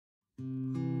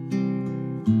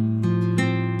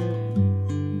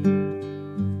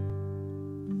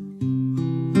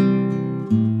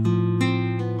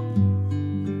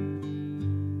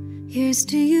Here's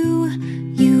to you,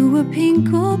 you were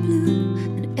pink or blue,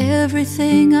 and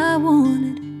everything I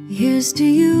wanted. Here's to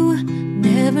you,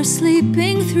 never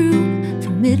sleeping through,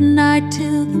 from midnight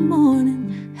till the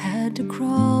morning. Had to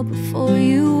crawl before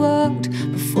you walked,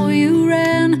 before you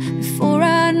ran, before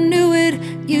I knew it.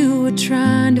 You were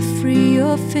trying to free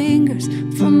your fingers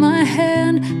from my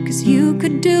hand, 'cause you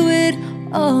could do it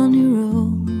on your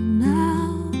own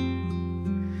now.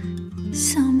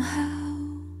 Somehow.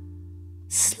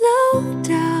 Slow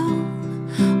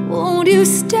down, won't you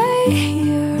stay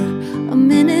here a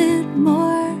minute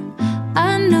more?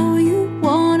 I know you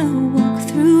wanna walk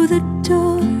through the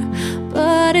door,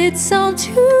 but it's all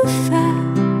too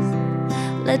fast.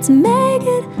 Let's make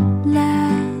it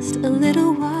last a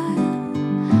little while.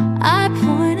 I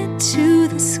pointed to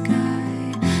the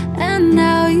sky, and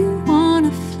now you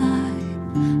wanna fly.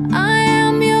 I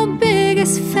am your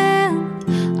biggest fan,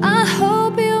 I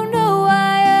hope you know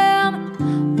I am.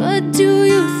 But do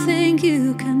you think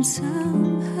you can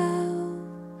somehow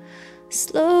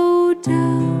slow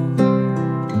down?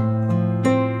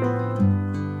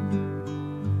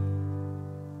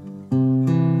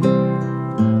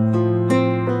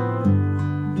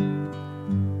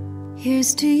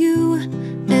 Here's to you,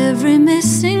 every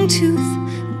missing tooth,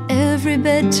 every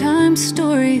bedtime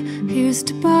story. Here's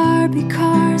to Barbie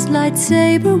cars,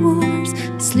 lightsaber wars,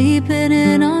 sleeping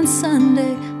in on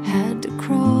Sunday. Had to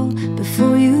crawl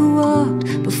before you walked,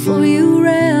 before you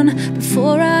ran,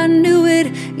 before I knew it.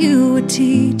 You were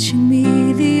teaching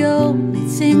me the only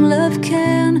thing love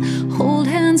can. Hold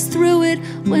hands through it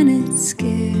when it's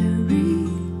scary.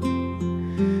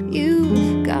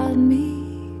 You've got me.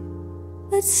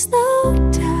 Let's slow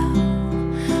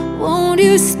down, won't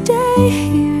you stay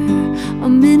here a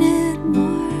minute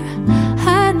more?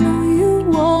 I know you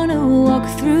wanna walk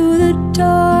through the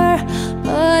door,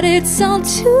 but it's all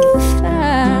too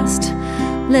fast.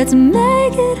 Let's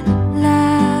make it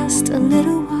last a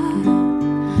little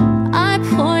while. I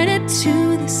pointed to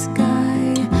the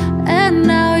sky, and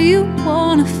now you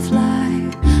wanna fly.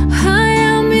 I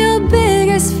am your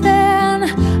biggest fan,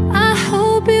 I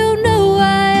hope you know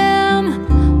I am.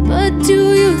 But do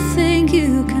you think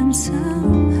you can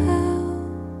somehow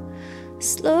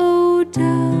slow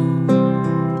down?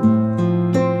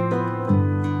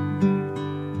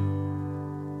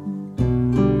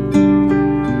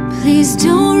 Please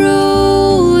don't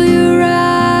roll your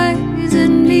eyes at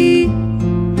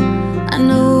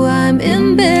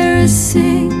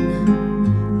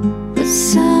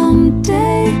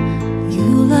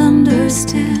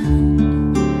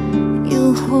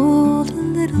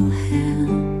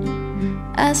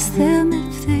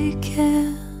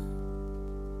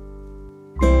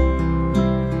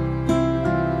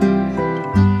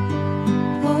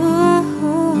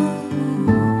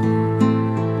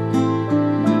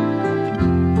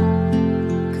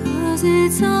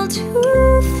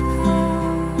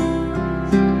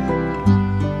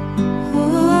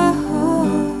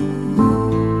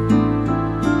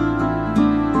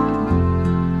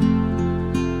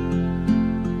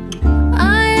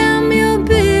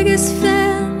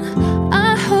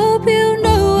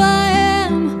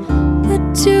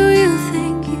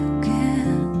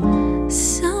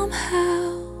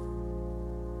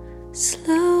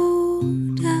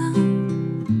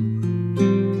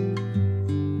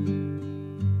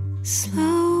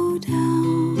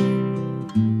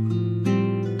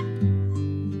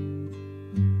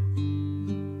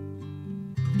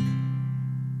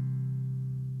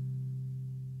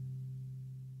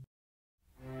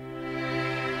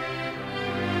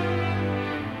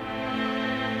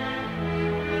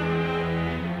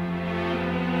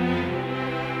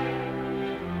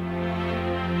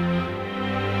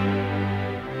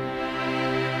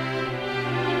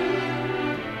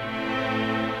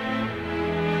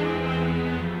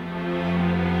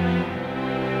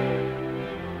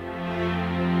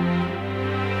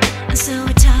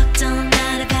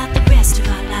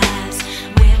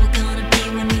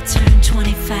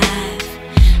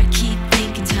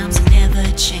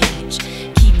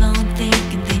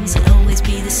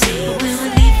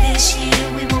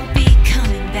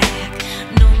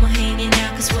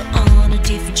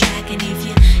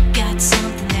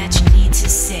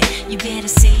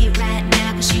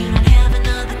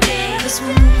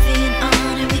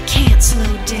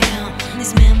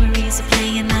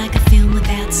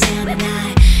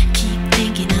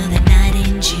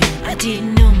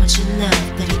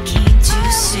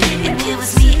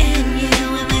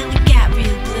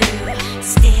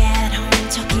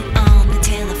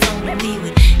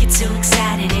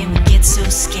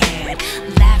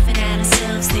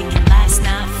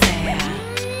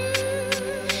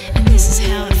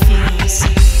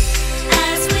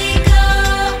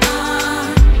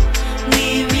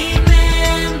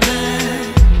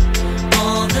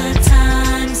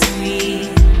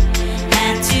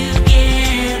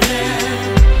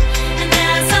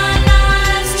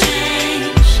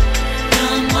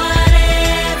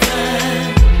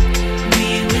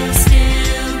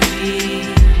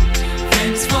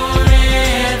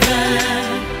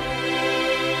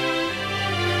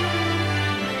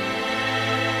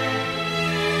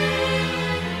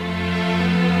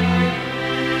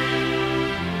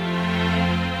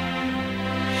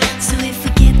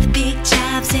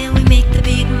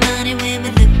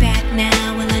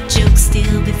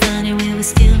we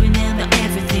still remember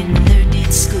everything we learned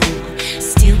in school.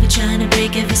 Still we're trying to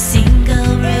break every single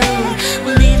rule.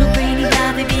 Well, little brainy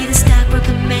Bobby be the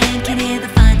stockbroker man, can ever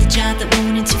find a job that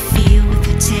won't interfere with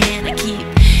her tan. I keep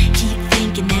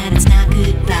thinking that it's not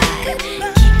goodbye.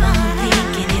 Keep on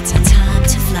thinking it's our time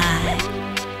to fly.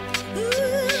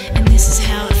 And this is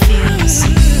how it feels.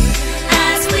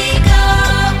 As we go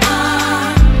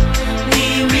on,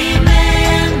 we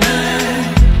remember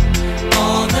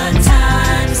all the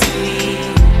times we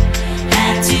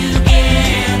had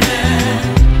together.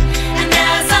 And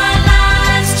as our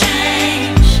lives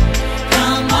change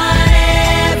from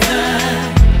whatever,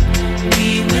 we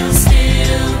will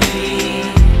still be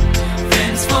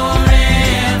friends forever.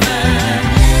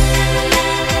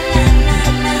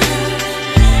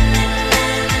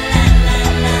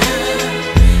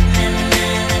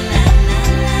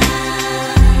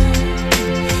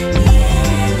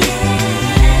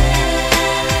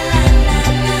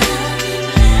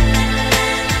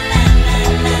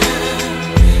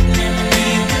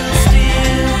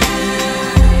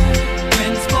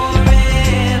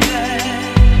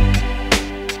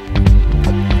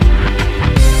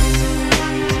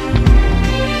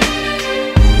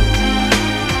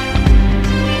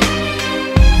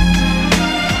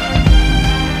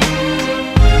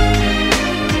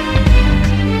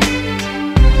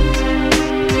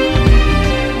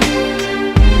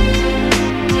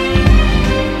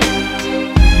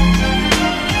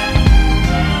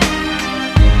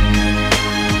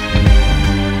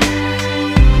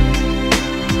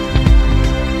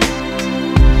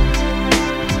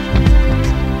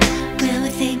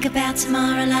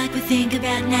 Tomorrow like we think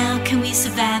about now. Can we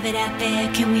survive it out there?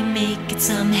 Can we make it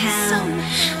somehow?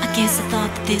 I guess I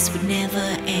thought that this would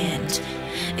never end,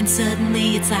 and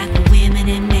suddenly it's like we're women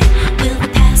and men. Will the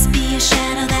past be a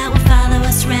shadow that will follow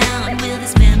us round? Will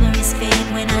these memories fade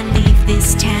when I leave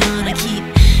this town? I keep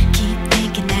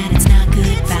thinking that it's not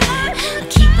goodbye. I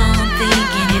keep on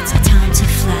thinking it's our time to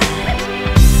fly.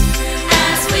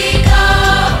 As we go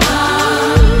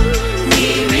on, we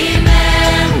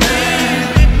remember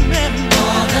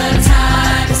all the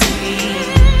times we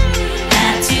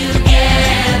had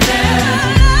together.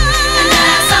 And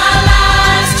as our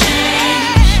lives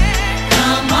change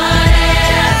from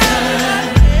whatever,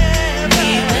 we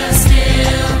will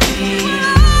still be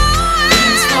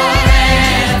friends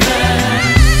forever.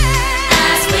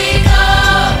 As we go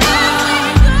on,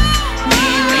 we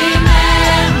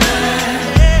remember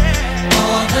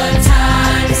all the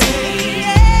times we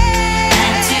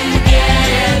had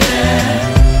together.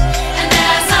 And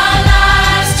as our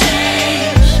lives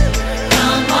change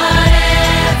from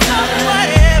whatever,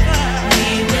 we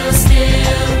will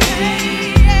still be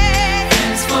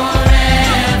friends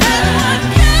forever.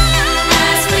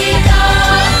 As we go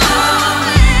on,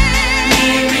 we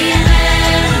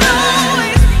remember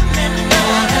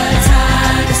all the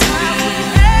times we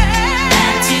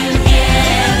had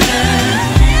together.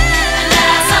 And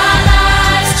as our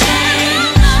lives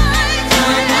change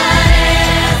from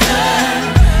whatever,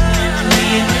 we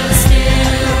will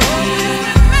still be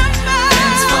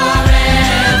friends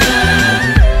forever.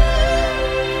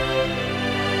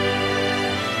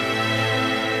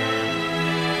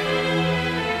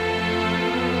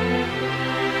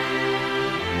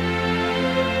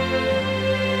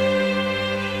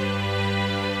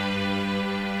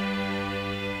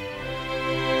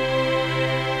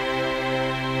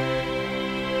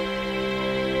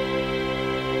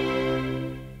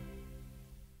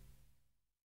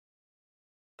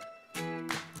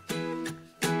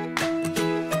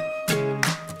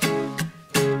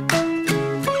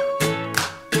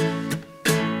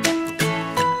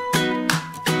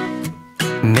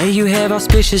 May you have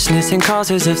auspiciousness and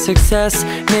causes of success.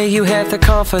 May you have the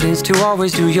confidence to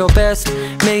always do your best.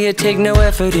 May it take no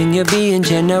effort in your being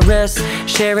generous,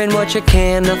 sharing what you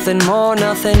can, nothing more,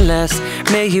 nothing less.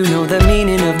 May you know the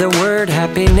meaning of the word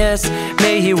happiness.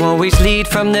 May you always lead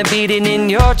from the beating in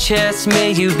your chest.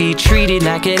 May you be treated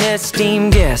like an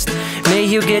esteemed guest. May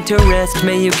you get to rest,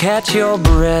 may you catch your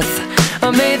breath.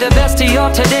 May the best of your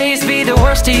todays be the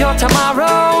worst of your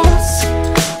tomorrows.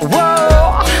 Whoa.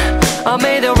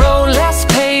 May the road less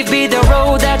paved be the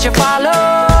road that you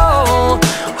follow.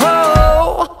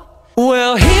 Oh.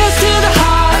 Well, here's to the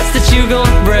hearts that you're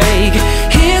gonna break.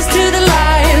 Here's to the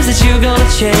lives that you're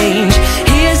gonna change.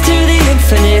 Here's to the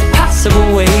infinite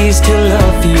possible ways to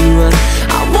love you.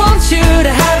 I want you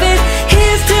to have it.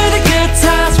 Here's to the good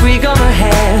times we're gonna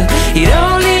have. You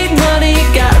don't need money, you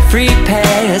got a free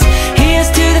pass. Here's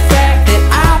to the fact that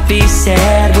I'll be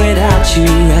sad without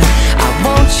you. I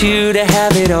want you to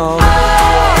have it all.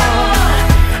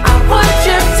 I want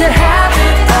you to have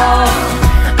it all.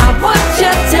 I want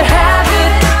you to have it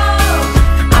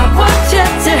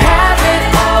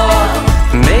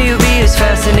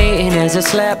a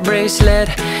slap bracelet.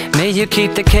 May you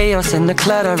keep the chaos and the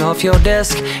clutter off your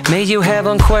desk. May you have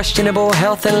unquestionable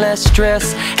health and less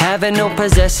stress. Having no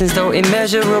possessions though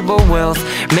immeasurable wealth.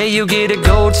 May you get a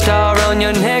gold star on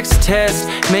your next test.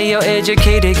 May your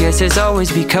educated guesses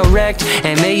always be correct.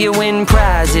 And may you win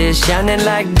prizes shining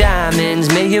like diamonds.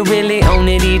 May you really own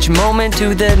it each moment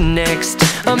to the next.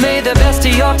 Or may the best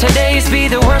of your todays be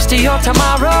the worst of your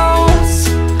tomorrows.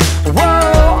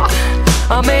 Whoa.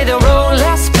 Or may the road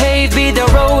less paved be the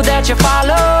road that you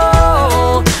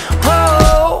follow.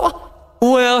 Whoa.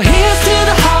 Well, here's to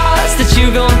the hearts that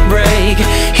you gonna break.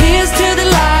 Here's to the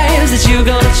lives that you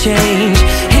gonna change.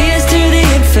 Here's to the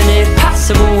infinite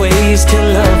possible ways to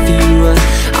love you.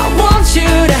 I want you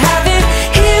to have it.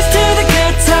 Here's to the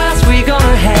good times we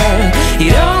gonna have.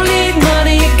 You don't need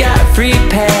money, you got a free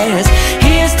pass.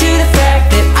 Here's to the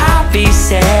fact that I'll be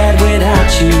sad without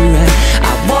you.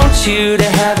 I want you to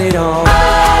have it all.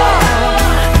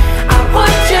 I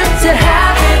want you to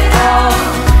have it all.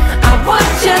 I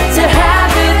want you to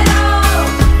have it.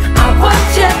 I want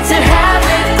you to have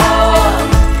it all.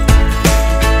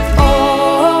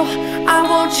 Oh, I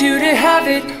want you to have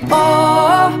it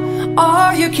all.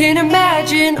 All you can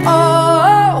imagine.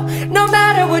 Oh, no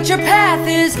matter what your path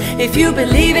is, if you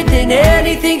believe it, then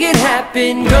anything can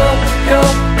happen. Go, go,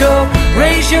 go.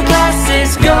 Raise your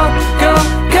glasses. Go, go,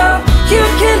 go. You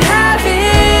can have it.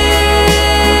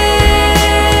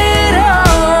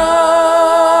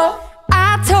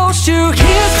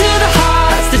 Here's to the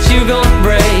hearts that you gonna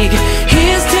break.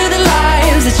 Here's to the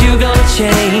lives that you gonna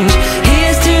change.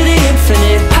 Here's to the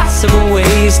infinite possible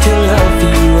ways to love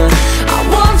you. I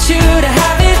want you to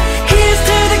have it. Here's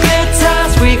to the good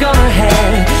times we gonna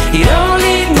have. You don't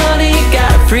need money, you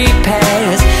got a free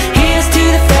pass. Here's to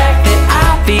the fact that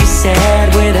I'll be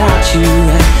sad without you.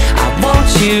 I want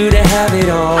you to have it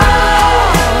all.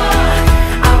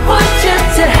 I want you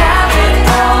to have it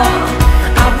all.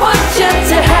 I want you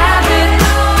to have it.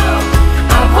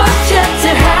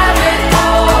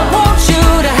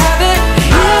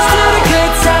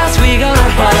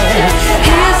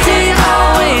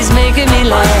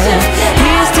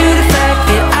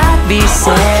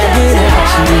 Sad without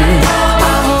you.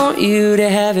 I want you to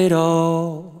have it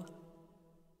all.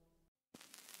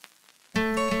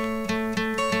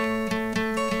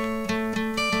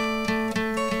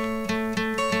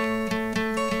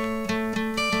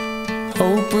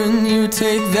 Hope when you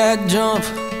take that jump,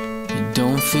 you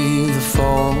don't feel the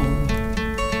fall.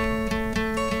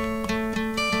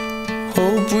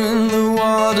 Hope when the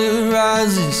water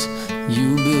rises,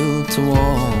 you built a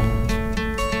wall.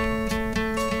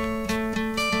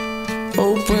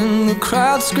 Hope when the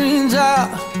crowd screams out,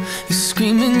 you're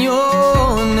screaming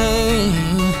your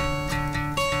name.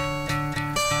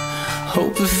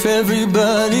 Hope if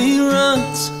everybody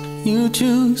runs, you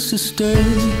choose to stay.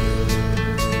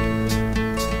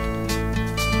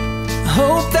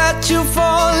 Hope that you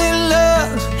fall in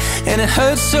love and it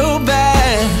hurts so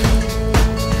bad.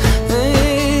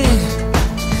 Hey,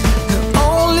 the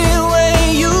only way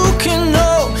you can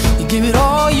know, you give it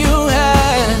all you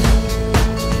had.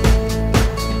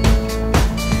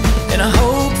 And I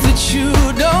hope that you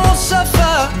don't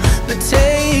suffer, but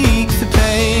take the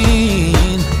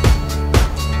pain.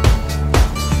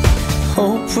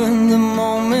 Hope when the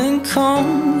moment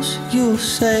comes, you'll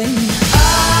say,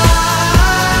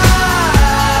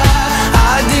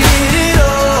 I did it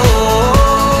all.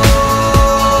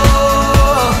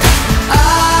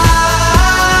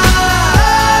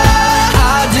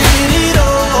 I did it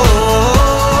all.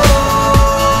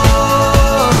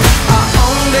 I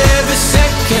owned every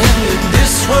second that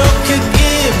this world could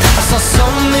give. I saw so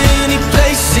many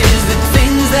places, the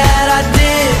things that I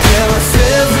did. Yeah, with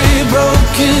every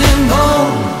broken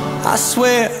bone, I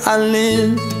swear I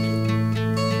lived.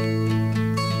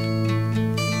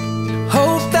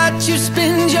 Hope that you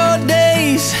spend your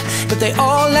days, but they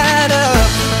all add up.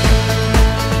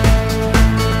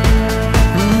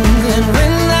 And when